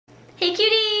Hey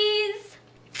cuties!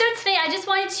 So today I just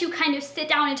wanted to kind of sit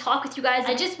down and talk with you guys.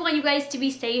 I just want you guys to be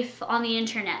safe on the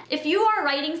internet. If you are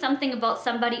writing something about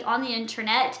somebody on the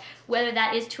internet, whether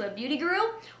that is to a beauty guru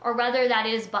or whether that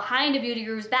is behind a beauty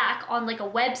guru's back on like a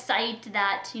website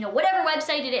that, whatever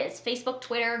website it is, Facebook,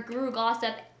 Twitter, Guru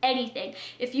Gossip, anything.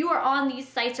 If you are on these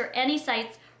sites or any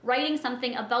sites writing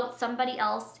something about somebody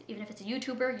else, even if it's a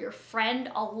YouTuber, your friend,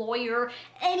 a lawyer,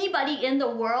 anybody in the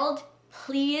world,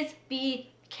 please be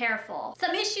careful.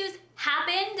 Some issues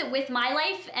happened with my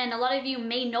life and a lot of you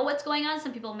may know what's going on.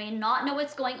 Some people may not know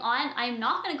what's going on. I'm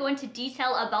not going to go into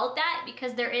detail about that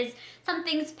because there is some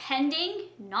things pending,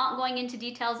 not going into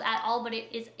details at all, but it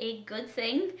is a good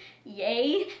thing.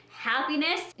 Yay,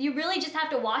 happiness. You really just have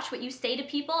to watch what you say to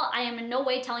people. I am in no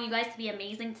way telling you guys to be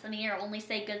amazing to me or only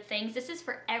say good things. This is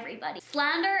for everybody.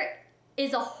 Slander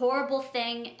is a horrible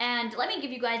thing, and let me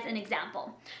give you guys an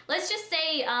example. Let's just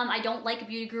say I don't like a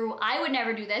beauty guru. I would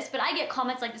never do this, but I get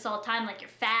comments like this all the time, like you're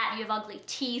fat, you have ugly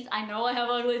teeth. I know I have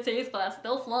ugly teeth, but I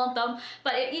still flaunt them.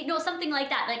 But something like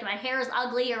that, like my hair is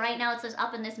ugly, or right now it's just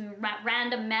up in this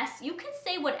random mess. You can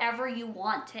say whatever you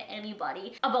want to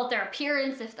anybody about their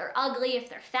appearance, if they're ugly, if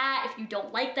they're fat, if you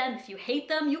don't like them, if you hate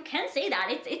them, you can say that.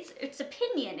 It's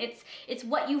opinion. It's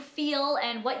what you feel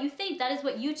and what you think. That is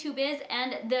what YouTube is,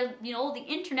 and the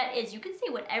internet is. You can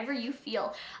say whatever you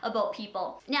feel about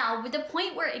people. Now, with the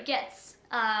point where it gets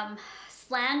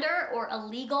slander or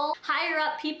illegal, higher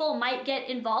up people might get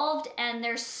involved, and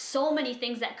there's so many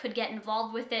things that could get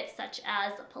involved with it, such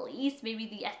as the police, maybe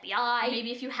the FBI.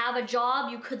 Maybe if you have a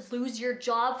job, you could lose your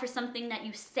job for something that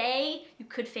you say. You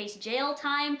could face jail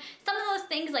time. Some of those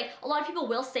things, like a lot of people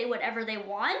will say whatever they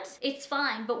want. It's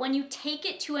fine, but when you take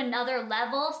it to another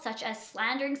level, such as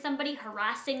slandering somebody,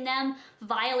 harassing them,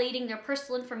 violating their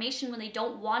personal information when they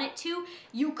don't want it to,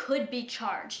 you could be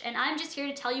charged. And I'm just here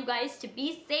to tell you guys to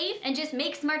be safe and just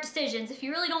make smart decisions. If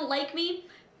you really don't like me,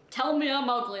 tell me I'm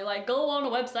ugly. Like, go on a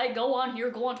website, go on here,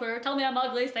 go on Twitter, tell me I'm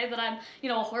ugly, say that I'm,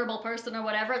 a horrible person or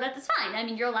whatever. That's fine. I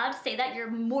mean, you're allowed to say that. You're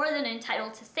more than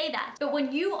entitled to say that. But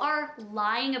when you are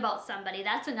lying about somebody,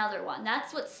 that's another one.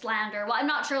 That's what slander, well, I'm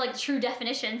not sure like the true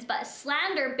definitions, but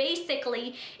slander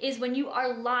basically is when you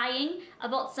are lying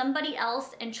about somebody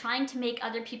else and trying to make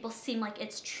other people seem like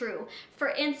it's true. For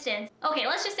instance, okay,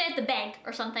 let's just say at the bank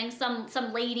or something,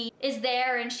 some lady is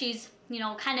there and she's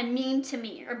kind of mean to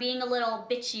me or being a little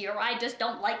bitchy, or I just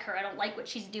don't like her. I don't like what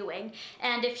she's doing.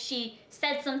 And if she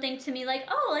said something to me like,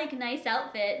 oh, like nice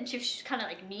outfit, and she's kind of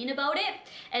like mean about it,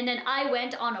 and then I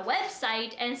went on a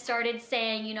website and started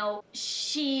saying,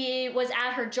 she was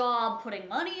at her job putting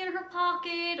money in her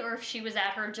pocket, or if she was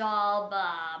at her job,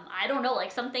 I don't know,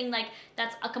 like something like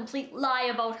that's a complete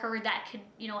lie about her that could,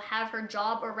 have her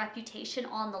job or reputation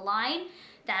on the line.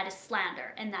 That is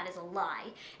slander, and that is a lie.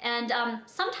 And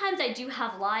sometimes I do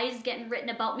have lies getting written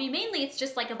about me. Mainly it's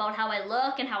just like about how I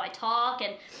look and how I talk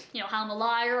and how I'm a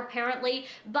liar apparently.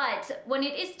 But when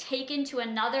it is taken to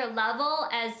another level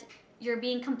as you're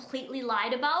being completely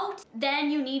lied about,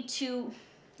 then you need to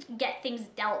get things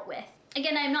dealt with.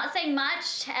 Again, I'm not saying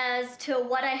much as to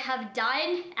what I have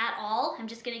done at all. I'm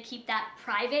just gonna keep that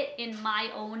private in my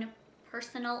own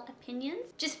personal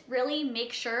opinions. Just really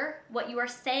make sure what you are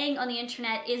saying on the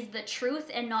internet is the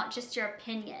truth and not just your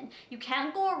opinion. You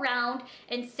can't go around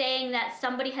and saying that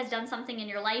somebody has done something in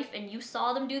your life and you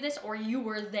saw them do this, or you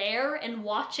were there and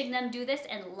watching them do this,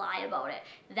 and lie about it.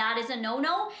 That is a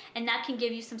no-no, and that can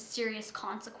give you some serious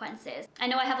consequences. I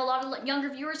know I have a lot of younger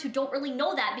viewers who don't really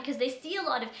know that because they see a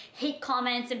lot of hate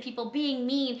comments and people being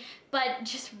mean, but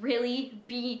just really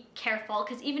be careful,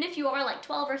 because even if you are like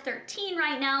 12 or 13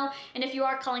 right now, and if you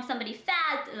are calling somebody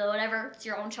fat, whatever, it's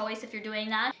your own choice if you're doing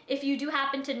that. If you do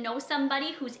happen to know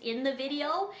somebody who's in the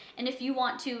video, and if you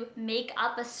want to make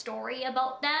up a story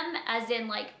about them, as in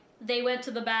like they went to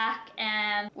the back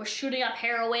and were shooting up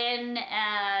heroin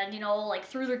and, like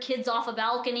threw their kids off a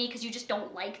balcony because you just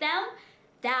don't like them,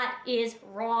 that is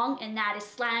wrong and that is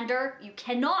slander. You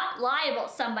cannot lie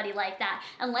about somebody like that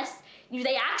unless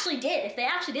they actually did. If they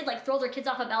actually did like throw their kids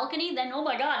off a balcony, then oh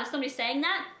my God, if somebody's saying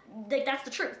that, like that's the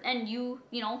truth, and you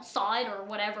saw it or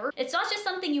whatever. It's not just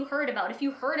something you heard about. If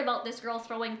you heard about this girl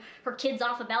throwing her kids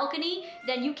off a balcony,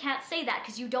 then you can't say that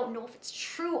because you don't know if it's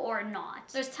true or not.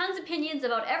 There's tons of opinions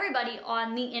about everybody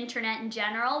on the internet in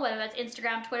general, whether that's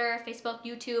Instagram, Twitter, Facebook,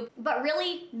 YouTube, but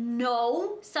really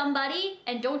know somebody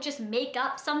and don't just make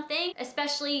up something,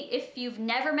 especially if you've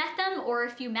never met them or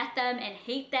if you met them and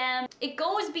hate them. It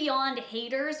goes beyond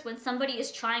haters when somebody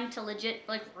is trying to legit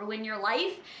like ruin your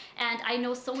life, and I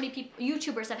know so many people,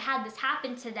 YouTubers, have had this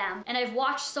happen to them, and I've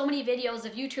watched so many videos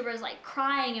of YouTubers like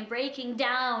crying and breaking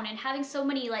down and having so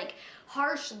many like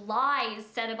harsh lies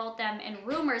said about them and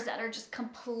rumors that are just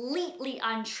completely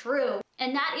untrue.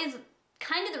 And that is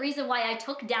kind of the reason why I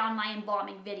took down my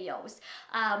embalming videos.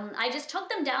 I just took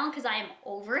them down because I am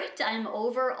over it. I'm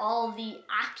over all the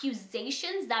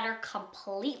accusations that are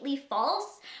completely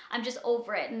false. I'm just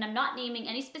over it, and I'm not naming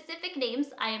any specific names.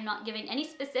 I am not giving any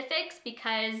specifics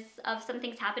because of some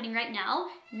things happening right now.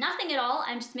 Nothing at all.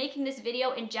 I'm just making this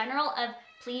video in general of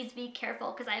please be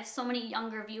careful, because I have so many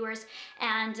younger viewers,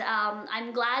 and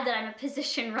I'm glad that I'm in a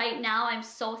position right now. I'm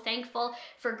so thankful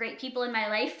for great people in my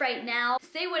life right now.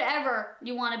 Say whatever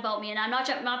you want about me, and I'm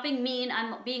not being mean,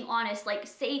 I'm being honest. Like,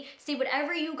 say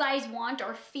whatever you guys want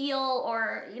or feel,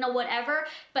 or you know, whatever,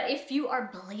 but if you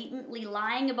are blatantly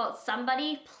lying about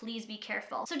somebody, please be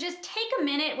careful. So just take a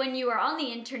minute when you are on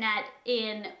the internet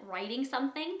in writing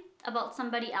something about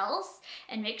somebody else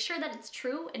and make sure that it's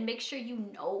true, and make sure you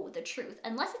know the truth,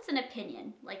 unless it's an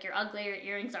opinion, like you're ugly, your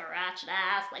earrings are ratchet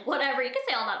ass, like whatever, you can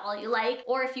say all that all you like.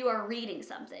 Or if you are reading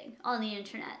something on the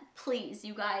internet, please,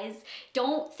 you guys,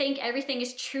 don't think everything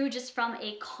is true just from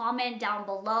a comment down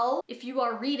below. If you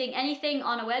are reading anything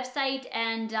on a website,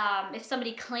 and if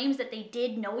somebody claims that they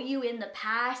did know you in the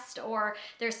past, or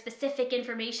there's specific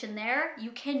information there,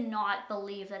 you cannot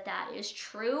believe that that is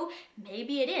true.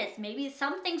 Maybe it is, maybe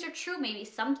some things are true, maybe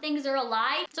some things are a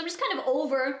lie. So I'm just kind of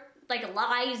over like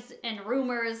lies and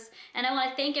rumors, and I want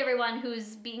to thank everyone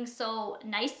who's being so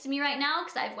nice to me right now,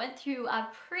 because I've went through a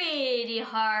pretty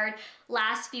hard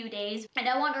last few days, and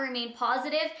I want to remain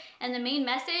positive. And the main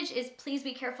message is please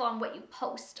be careful on what you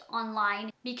post online,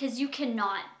 because you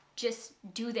cannot just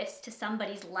do this to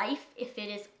somebody's life if it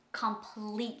is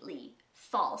completely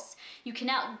false. You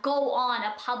cannot go on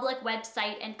a public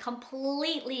website and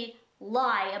completely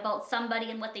lie about somebody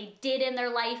and what they did in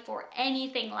their life or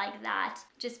anything like that.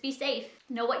 Just be safe.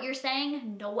 Know what you're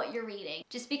saying, know what you're reading.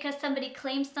 Just because somebody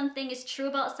claims something is true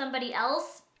about somebody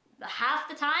else, half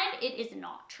the time it is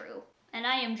not true. And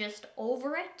I am just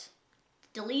over it.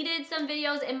 Deleted some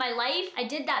videos in my life. I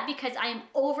did that because I am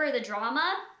over the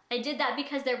drama. I did that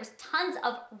because there was tons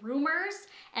of rumors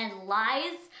and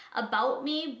lies about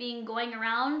me being going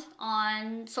around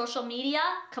on social media.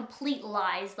 Complete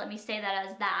lies, let me say that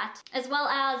as that. As well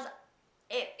as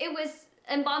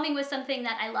embalming was something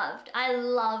that I loved. I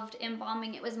loved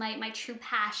embalming. It was my true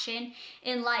passion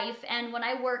in life. And when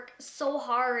I work so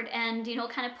hard and, you know,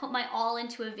 kind of put my all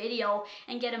into a video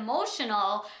and get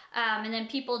emotional, and then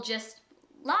people just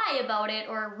lie about it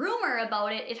or rumor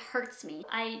about it, it hurts me.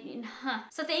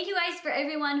 So thank you guys for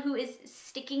everyone who is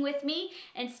sticking with me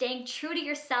and staying true to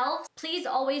yourself. Please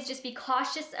always just be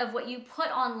cautious of what you put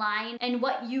online and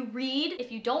what you read.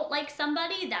 If you don't like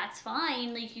somebody, that's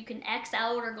fine. Like, you can X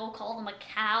out or go call them a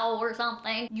cow or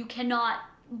something. You cannot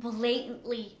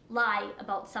blatantly lie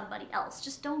about somebody else.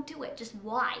 Just don't do it. Just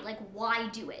why? Like, why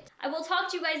do it? I will talk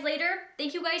to you guys later.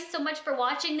 Thank you guys so much for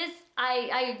watching this.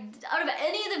 Out of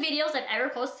any of the videos I've ever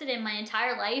posted in my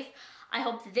entire life, I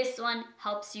hope this one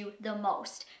helps you the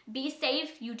most. Be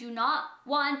safe. You do not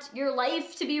want your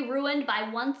life to be ruined by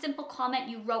one simple comment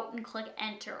you wrote and click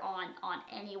enter on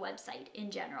any website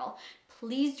in general.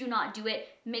 Please do not do it.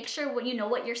 Make sure you know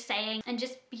what you're saying, and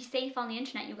just be safe on the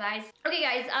internet, you guys. Okay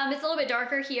guys, it's a little bit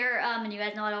darker here, and you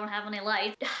guys know I don't have any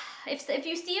lights. If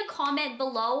you see a comment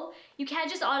below, you can't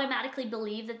just automatically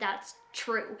believe that that's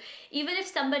true. Even if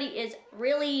somebody is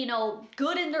really, you know,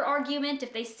 good in their argument,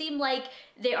 if they seem like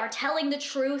they are telling the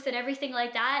truth and everything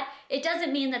like that, it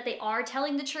doesn't mean that they are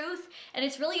telling the truth. And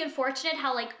it's really unfortunate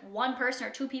how like one person or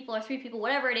two people or three people,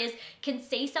 whatever it is, can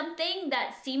say something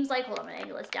that seems like, hold on, I'm gonna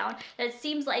angle this down, that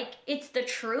seems like it's the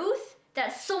truth,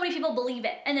 that so many people believe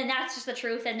it, and then that's just the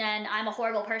truth, and then I'm a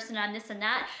horrible person, I'm this and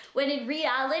that, when in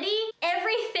reality,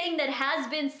 everything that has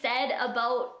been said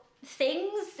about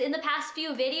things in the past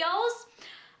few videos,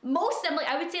 most of them, like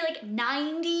I would say like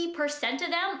 90% of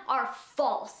them are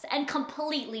false, and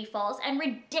completely false, and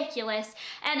ridiculous.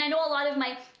 And I know a lot of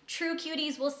my true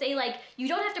cuties will say like, you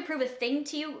don't have to prove a thing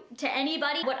to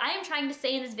anybody. What I am trying to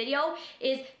say in this video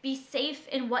is be safe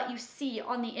in what you see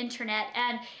on the internet.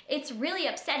 And it's really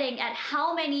upsetting at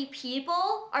how many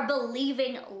people are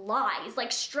believing lies,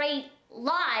 like straight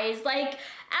lies, like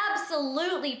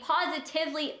absolutely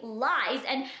positively lies,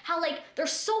 and how like they're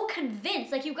so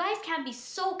convinced. Like, you guys can't be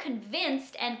so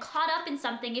convinced and caught up in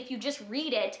something if you just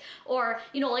read it, or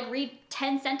you know, like read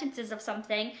 10 sentences of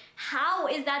something. How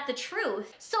is that the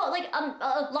truth? So like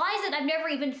lies that I've never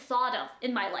even thought of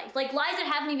in my life, like lies that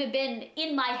haven't even been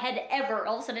in my head ever.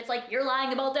 All of a sudden it's like, you're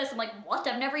lying about this. I'm like, what?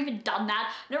 I've never even done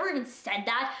that. I've never even said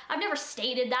that. I've never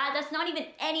stated that. That's not even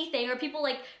anything. Or people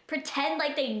like pretend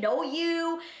like they know you.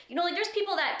 You know, like there's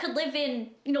people that could live in,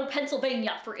 you know,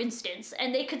 Pennsylvania, for instance,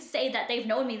 and they could say that they've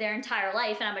known me their entire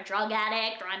life and I'm a drug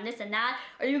addict or I'm this and that.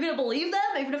 Are you gonna believe them?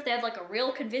 Even if they have like a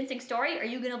real convincing story, are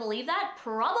you gonna believe that?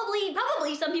 Probably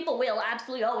some people will,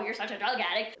 absolutely. Oh, you're such a drug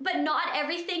addict. But not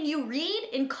everything you read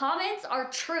in comments are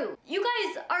true. You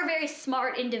guys are very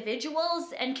smart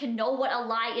individuals and can know what a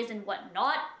lie is and what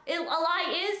not a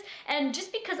lie is. And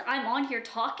just because I'm on here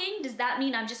talking, does that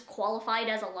mean I'm just qualified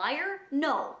as a liar?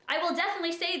 No. I will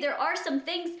definitely say there are some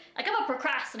things, like I'm a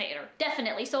procrastinator,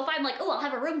 definitely. So if I'm like, oh, I'll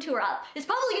have a room tour up, it's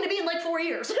probably gonna be in like 4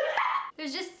 years.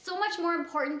 There's just so much more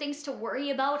important things to worry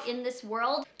about in this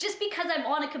world. Just because I'm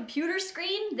on a computer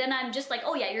screen, then I'm just like,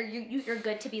 oh yeah, you're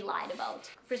good to be lied about.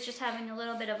 Chris just having a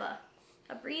little bit of a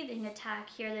breathing attack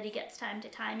here that he gets time to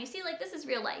time. You see, like, this is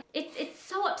real life. It's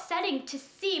so upsetting to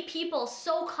see people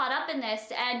so caught up in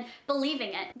this and believing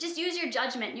it. Just use your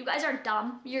judgment. You guys aren't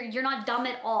dumb. You're not dumb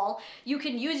at all. You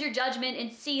can use your judgment and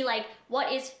see like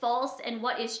what is false and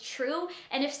what is true.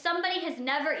 And if somebody has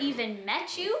never even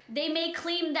met you, they may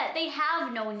claim that they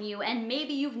have known you and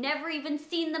maybe you've never even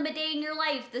seen them a day in your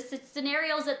life. The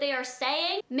scenarios that they are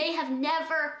saying may have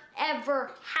never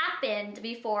ever happened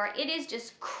before. It is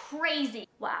just crazy.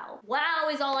 Wow. Wow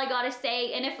is all I gotta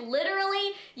say. And if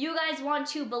literally you guys want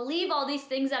to believe all these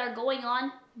things that are going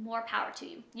on, more power to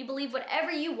you. You believe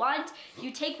whatever you want.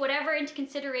 You take whatever into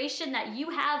consideration that you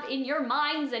have in your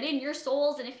minds and in your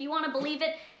souls. And if you want to believe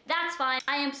it, that's fine.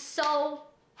 I am so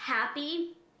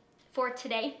happy for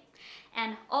today.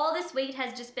 And all this weight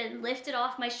has just been lifted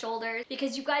off my shoulders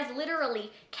because you guys literally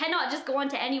cannot just go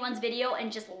onto anyone's video and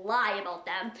just lie about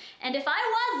them. And if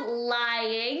I was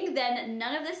lying, then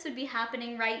none of this would be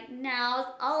happening right now.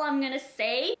 That's all I'm gonna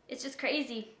say. It's just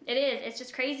crazy. It is. It's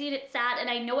just crazy and it's sad. And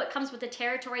I know it comes with the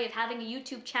territory of having a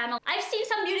YouTube channel. I've seen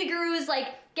some beauty gurus like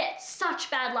get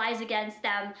such bad lies against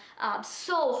them.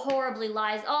 So horribly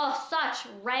lies. Oh, such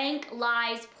rank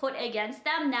lies put against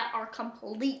them that are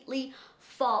completely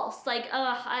false. Like,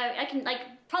 I can like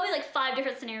probably like 5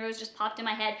 different scenarios just popped in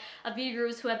my head of beauty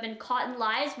gurus who have been caught in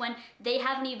lies when they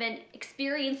haven't even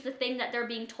experienced the thing that they're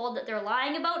being told that they're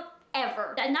lying about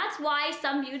ever. And that's why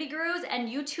some beauty gurus and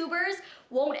YouTubers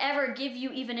won't ever give you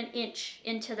even an inch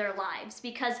into their lives,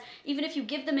 because even if you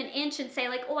give them an inch and say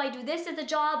like, oh, I do this as a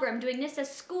job, or I'm doing this as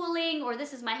schooling, or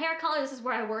this is my hair color, this is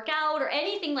where I work out, or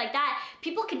anything like that,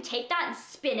 people can take that and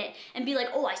spin it and be like,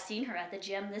 oh, I seen her at the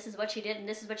gym, this is what she did and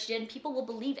this is what she did, and people will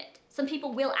believe it. Some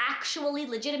people will actually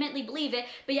legitimately believe it,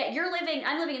 but yet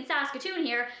I'm living in Saskatoon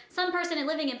here, some person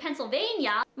living in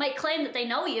Pennsylvania might claim that they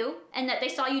know you and that they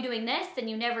saw you doing this and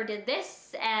you never did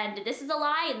this and this is a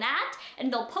lie and that,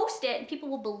 and they'll post it and people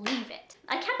will believe it.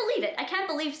 I can't believe it. I can't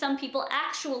believe some people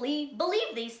actually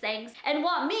believe these things and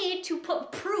want me to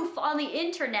put proof on the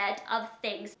internet of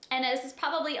things. And this is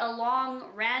probably a long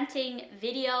ranting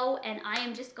video and I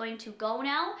am just going to go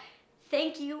now.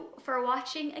 Thank you for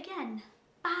watching again.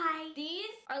 Bye.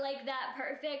 These are like that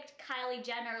perfect Kylie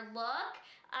Jenner look.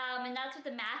 And that's what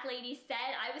the math lady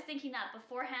said. I was thinking that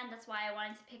beforehand, that's why I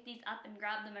wanted to pick these up and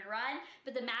grab them and run.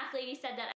 But the math lady said that